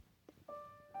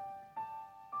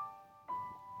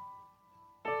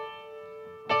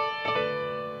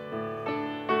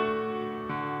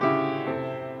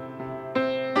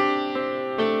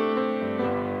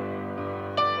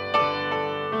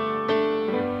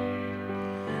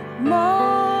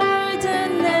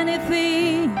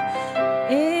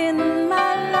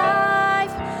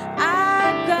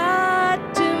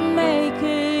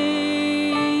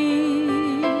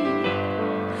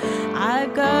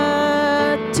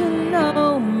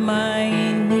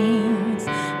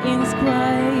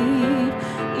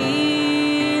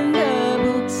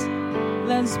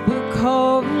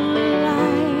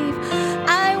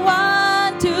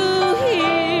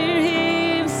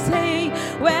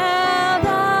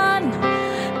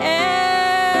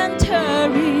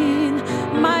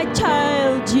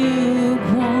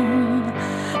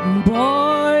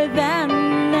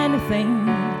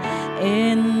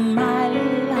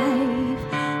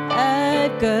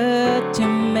got to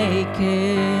make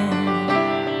it.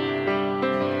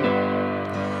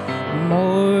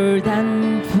 More than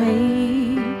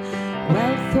fame,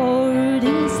 wealth or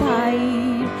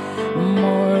inside,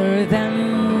 more than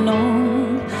all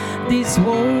these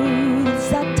worlds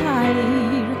are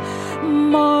tied,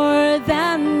 more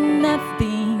than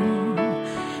nothing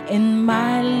in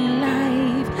my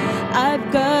life, I've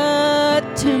got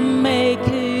to make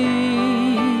it.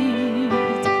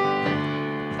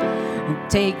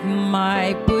 Take my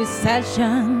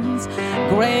possessions,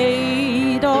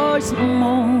 great or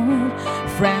small,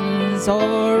 friends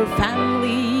or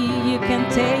family, you can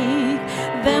take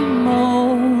them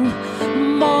all.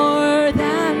 More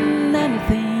than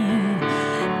anything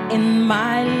in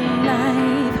my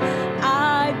life,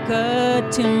 I've got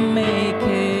to make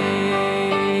it.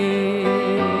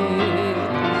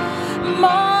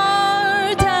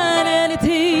 More than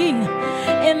anything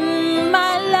in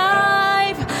my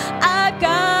life, I've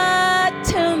got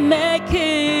to make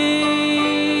it.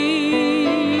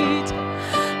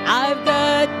 I've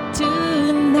got to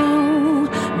know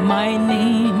my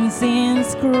name's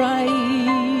inscribed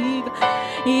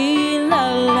in the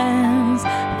Lamb's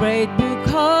great book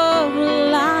of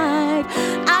life.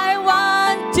 I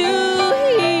want to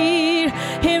hear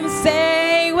him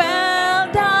say, well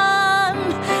done,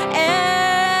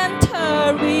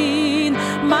 enter in,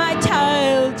 my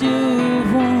child,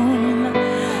 you've won.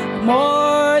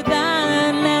 More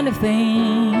than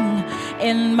anything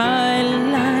in my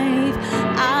life,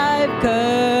 I've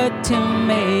got to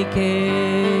make it.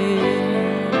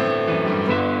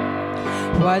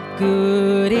 What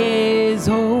good is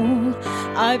all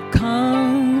I've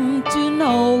come to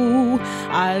know?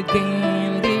 I'll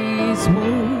gain this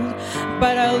world,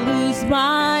 but I'll lose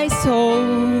my soul.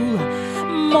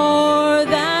 More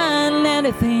than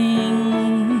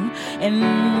anything in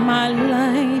my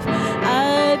life,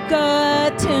 I've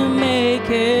got to make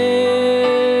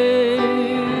it.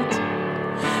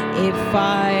 If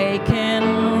I